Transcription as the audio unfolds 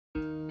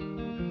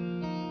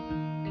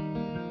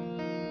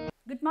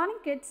Good morning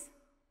kids.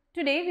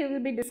 Today we will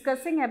be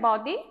discussing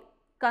about the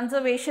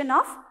conservation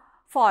of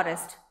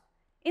forest.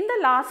 In the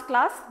last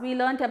class we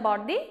learnt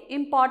about the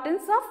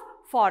importance of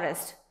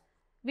forest.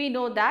 We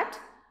know that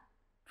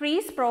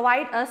trees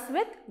provide us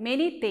with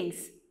many things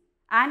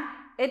and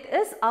it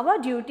is our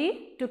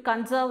duty to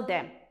conserve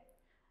them.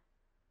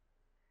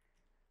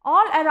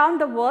 All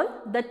around the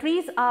world the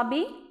trees are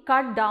being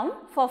cut down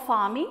for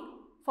farming,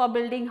 for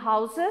building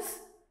houses,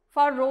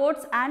 for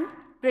roads and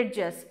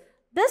bridges.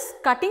 This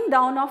cutting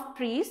down of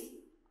trees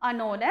are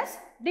known as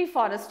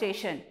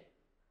deforestation,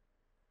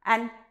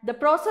 and the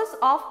process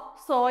of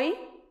sowing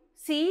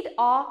seed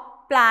or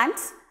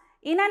plants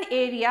in an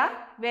area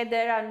where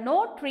there are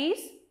no trees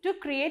to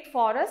create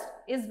forest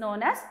is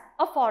known as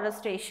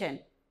afforestation.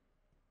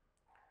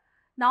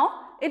 Now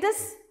it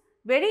is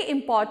very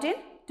important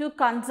to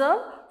conserve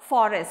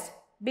forest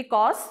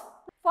because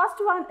first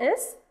one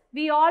is,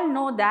 we all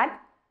know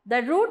that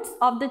the roots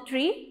of the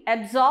tree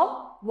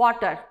absorb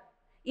water.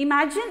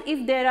 Imagine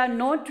if there are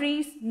no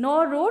trees,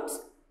 no roots,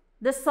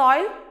 the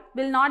soil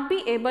will not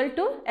be able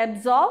to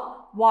absorb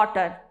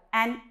water,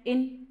 and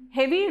in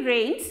heavy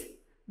rains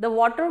the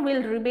water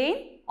will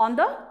remain on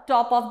the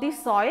top of the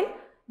soil,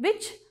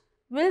 which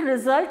will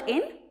result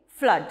in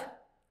flood.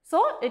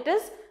 So it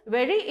is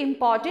very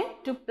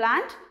important to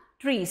plant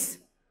trees.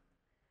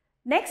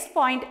 Next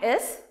point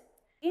is,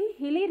 in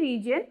hilly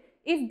region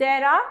if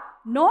there are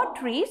no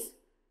trees,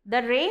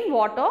 the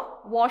rainwater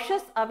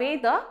washes away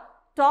the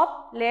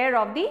top layer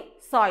of the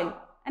soil,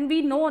 and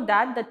we know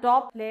that the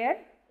top layer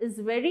is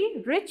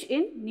very rich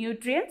in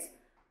nutrients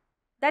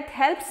that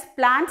helps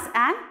plants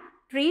and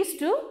trees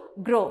to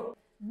grow.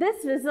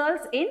 This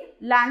results in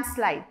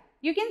landslide.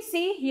 You can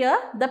see here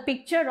the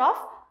picture of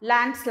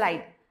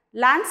landslide.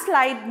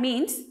 Landslide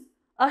means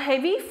a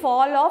heavy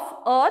fall of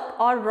earth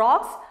or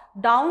rocks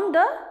down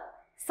the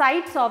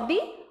sides of the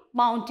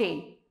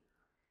mountain.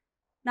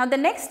 Now the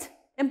next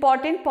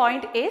important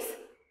point is,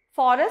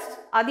 forests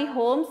are the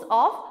homes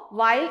of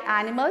wild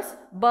animals,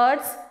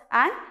 birds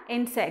and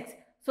insects.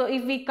 So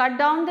if we cut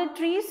down the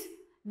trees,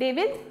 they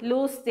will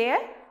lose their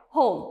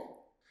home.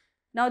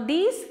 Now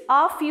these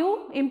are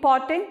few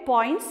important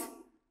points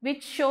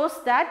which shows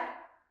that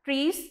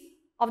trees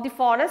of the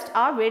forest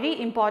are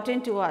very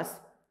important to us.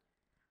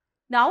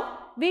 Now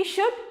we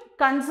should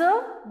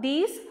conserve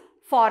these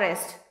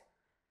forests.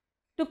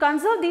 To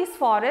conserve these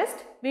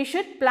forests, we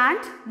should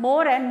plant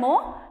more and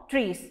more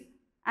trees.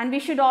 And we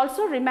should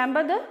also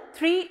remember the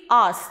 3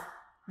 R's,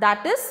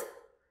 that is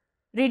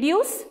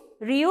reduce,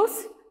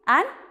 reuse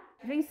and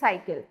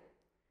recycle.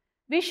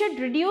 We should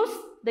reduce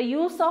the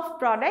use of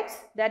products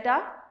that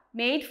are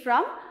made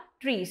from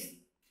trees,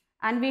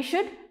 and we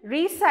should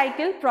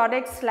recycle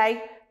products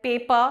like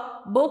paper,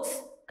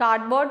 books,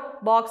 cardboard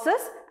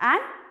boxes and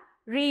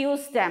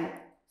reuse them.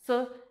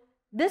 So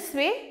this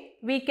way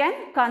we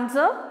can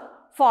conserve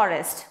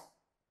forest.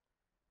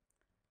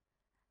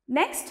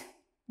 Next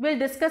we will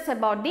discuss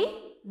about the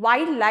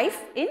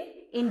wildlife in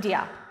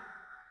India.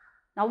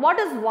 Now what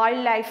is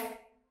wildlife?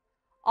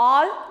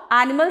 All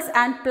animals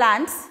and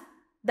plants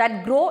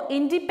that grow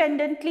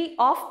independently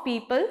of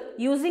people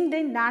using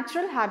their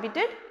natural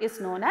habitat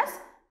is known as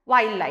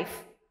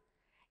wildlife.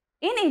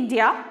 In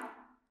India,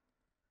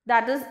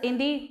 that is in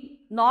the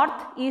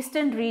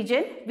northeastern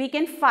region, we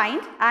can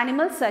find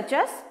animals such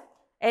as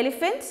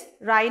elephants,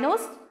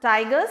 rhinos,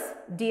 tigers,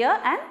 deer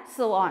and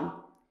so on.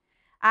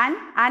 And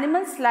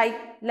animals like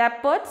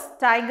leopards,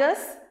 tigers,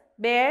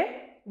 bear,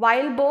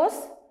 wild boars,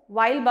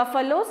 wild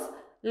buffaloes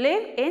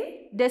live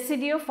in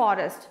deciduous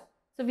forest.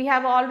 So we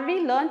have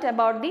already learnt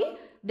about the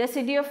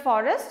deciduous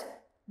forest.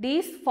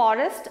 These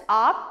forests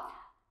are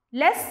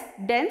less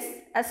dense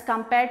as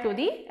compared to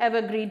the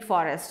evergreen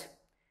forest.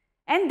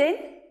 And then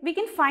we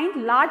can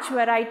find large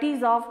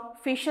varieties of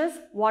fishes,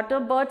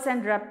 water birds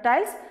and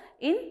reptiles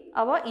in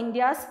our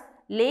India's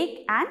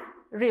lake and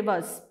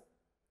rivers.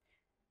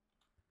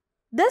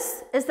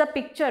 This is the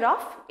picture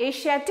of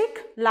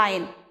Asiatic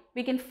lion.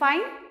 We can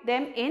find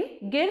them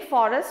in Gir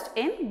forest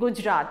in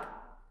Gujarat.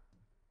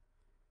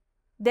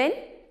 Then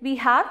we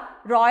have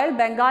Royal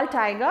Bengal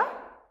tiger,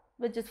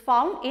 which is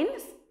found in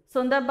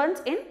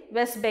Sundarbans in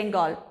West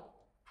Bengal.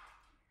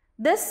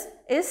 This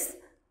is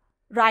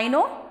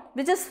rhino,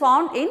 which is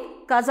found in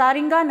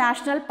Kazaringa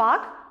National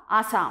Park,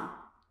 Assam.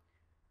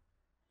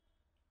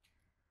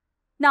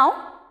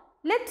 Now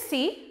let's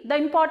see the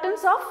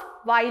importance of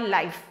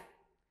wildlife.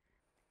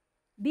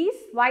 These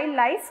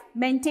wildlife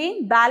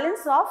maintain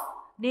balance of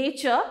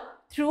nature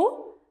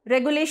through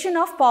regulation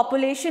of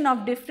population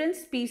of different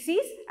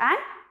species and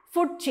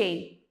food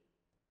chain.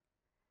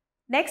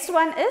 Next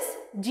one is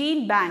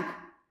gene bank.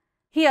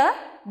 Here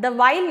the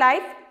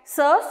wildlife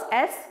serves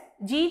as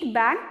gene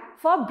bank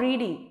for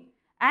breeding,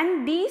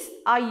 and these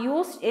are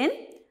used in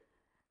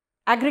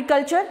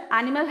agriculture,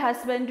 animal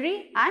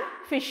husbandry and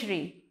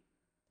fishery.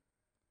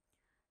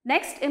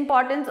 Next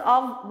importance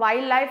of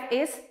wildlife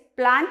is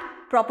plant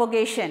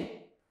propagation.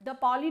 The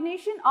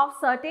pollination of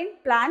certain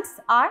plants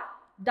are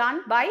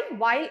done by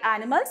wild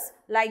animals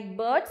like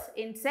birds,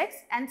 insects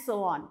and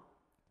so on.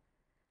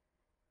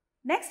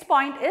 Next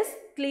point is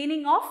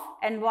cleaning of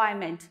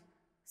environment.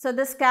 So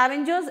the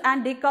scavengers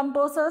and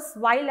decomposers,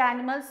 wild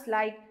animals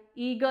like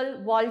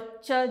eagle,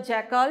 vulture,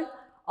 jackal,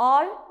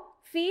 all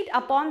feed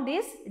upon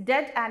these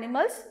dead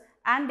animals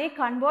and they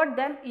convert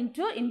them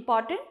into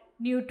important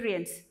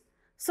nutrients.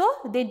 So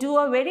they do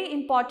a very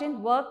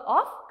important work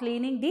of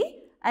cleaning the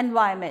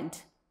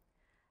environment.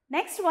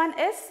 Next one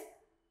is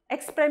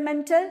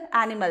experimental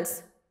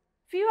animals.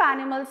 Few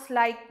animals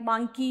like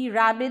monkey,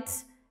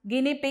 rabbits,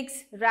 guinea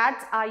pigs,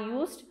 rats are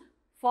used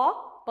for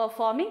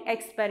performing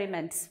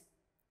experiments.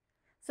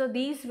 So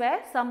these were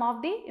some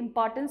of the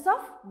importance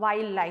of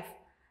wildlife.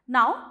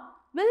 Now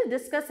we'll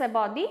discuss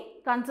about the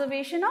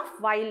conservation of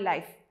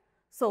wildlife.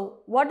 So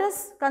what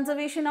is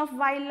conservation of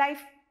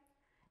wildlife?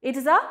 It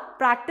is a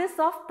practice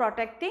of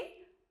protecting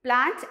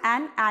plant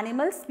and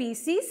animal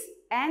species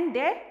and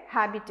their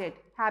habitat.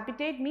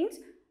 Habitat means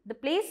the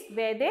place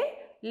where they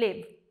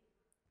live.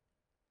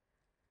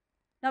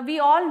 Now we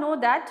all know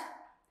that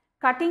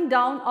cutting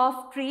down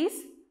of trees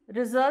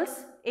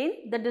results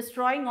in the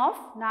destroying of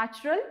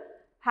natural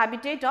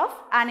habitat of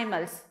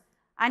animals,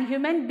 and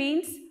human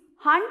beings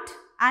hunt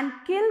and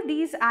kill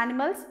these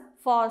animals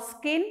for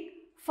skin,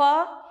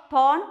 fur,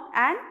 thorn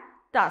and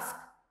tusk.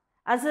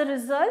 As a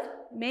result,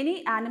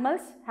 many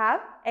animals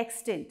have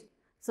extinct.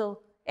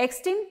 So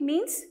extinct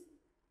means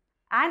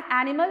an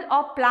animal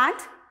or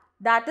plant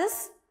that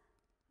is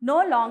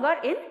no longer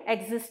in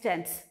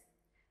existence.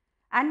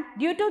 And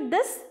due to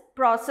this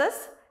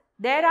process,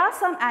 there are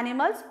some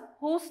animals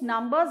whose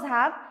numbers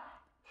have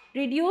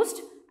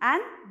reduced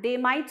and they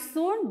might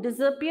soon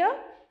disappear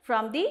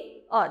from the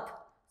earth.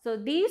 So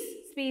these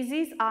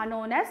species are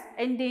known as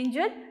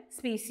endangered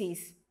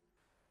species.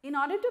 In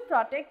order to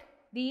protect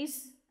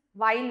these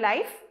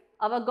wildlife,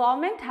 our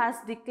government has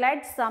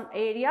declared some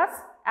areas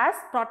as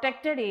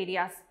protected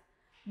areas.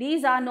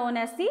 These are known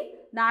as the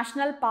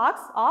national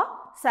parks or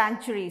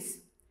sanctuaries.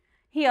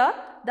 Here,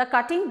 the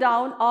cutting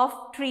down of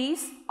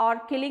trees or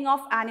killing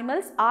of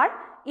animals are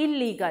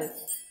illegal.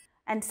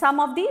 And some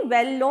of the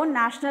well-known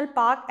national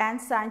park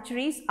and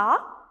sanctuaries are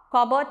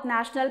Cobalt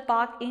National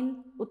Park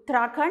in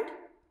Uttarakhand,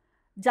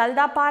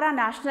 Jaldapara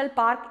National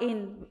Park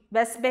in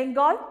West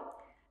Bengal,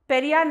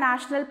 Periyar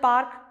National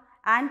Park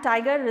and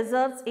tiger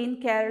reserves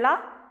in Kerala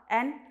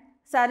and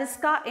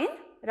Sariska in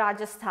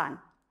Rajasthan.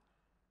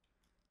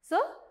 So,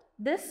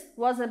 this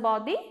was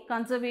about the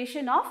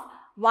conservation of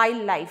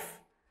wildlife.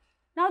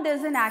 Now, there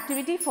is an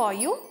activity for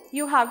you.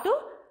 You have to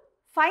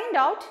find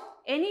out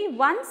any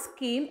one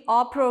scheme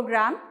or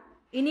program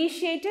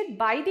initiated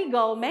by the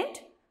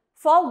government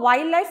for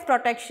wildlife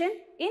protection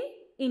in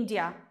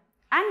India,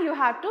 and you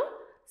have to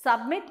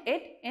submit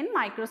it in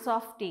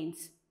Microsoft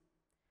Teams.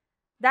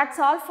 That's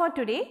all for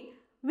today.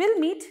 We'll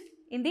meet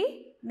in the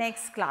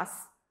next class.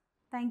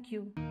 Thank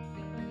you.